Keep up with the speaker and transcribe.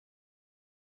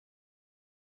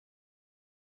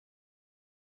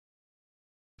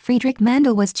Friedrich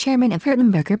Mandl was chairman of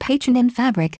Hirtenberger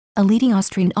Patronen-Fabrik, a leading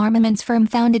Austrian armaments firm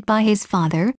founded by his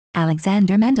father,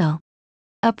 Alexander Mandl.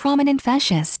 A prominent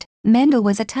fascist, Mandl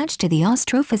was attached to the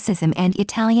Austrofascism and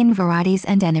Italian varieties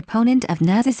and an opponent of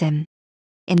Nazism.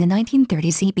 In the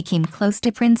 1930s he became close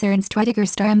to Prince Ernst Rüdiger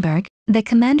Starhemberg, the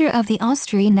commander of the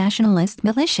Austrian nationalist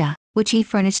militia, which he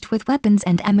furnished with weapons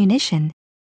and ammunition.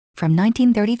 From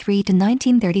 1933 to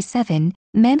 1937,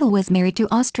 Mandl was married to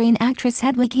Austrian actress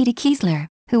Hedwig Ede Kiesler,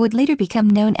 who would later become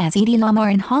known as Hedi Lamarr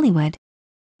in Hollywood.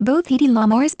 Both Hedi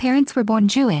Lamarr's parents were born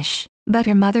Jewish, but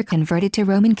her mother converted to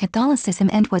Roman Catholicism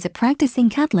and was a practicing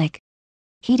Catholic.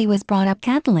 Hedi was brought up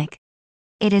Catholic.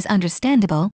 It is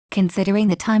understandable, considering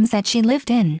the times that she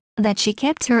lived in, that she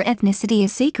kept her ethnicity a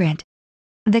secret.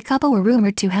 The couple were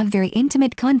rumored to have very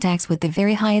intimate contacts with the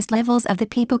very highest levels of the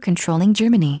people controlling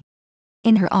Germany.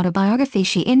 In her autobiography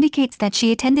she indicates that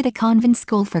she attended a convent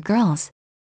school for girls.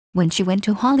 When she went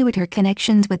to Hollywood her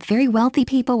connections with very wealthy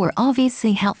people were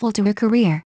obviously helpful to her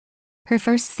career. Her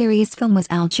first serious film was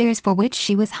Algiers, for which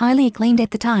she was highly acclaimed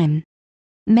at the time.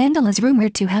 Mandl is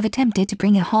rumored to have attempted to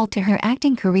bring a halt to her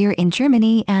acting career in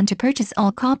Germany and to purchase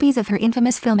all copies of her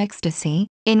infamous film Ecstasy,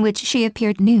 in which she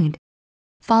appeared nude.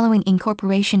 Following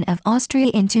incorporation of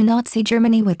Austria into Nazi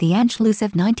Germany with the Anschluss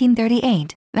of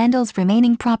 1938, Mandl's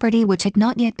remaining property, which had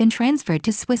not yet been transferred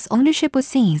to Swiss ownership, was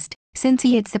seized, since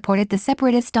he had supported the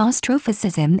separatist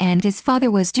Austrofascism and his father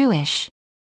was Jewish.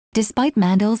 Despite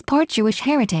Mandl's part Jewish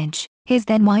heritage, his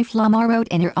then-wife Lamarr wrote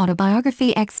in her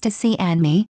autobiography Ecstasy and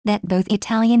Me, that both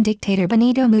Italian dictator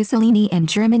Benito Mussolini and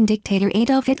German dictator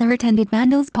Adolf Hitler attended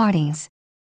Mandl's parties.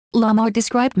 Lamarr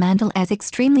described Mandl as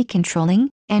extremely controlling,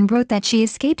 and wrote that she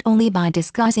escaped only by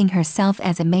disguising herself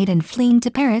as a maid and fleeing to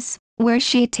Paris, where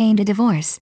she attained a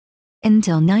divorce.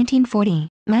 Until 1940,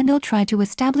 Mandl tried to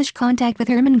establish contact with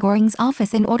Hermann Göring's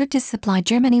office in order to supply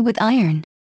Germany with iron.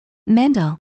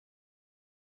 Mandl,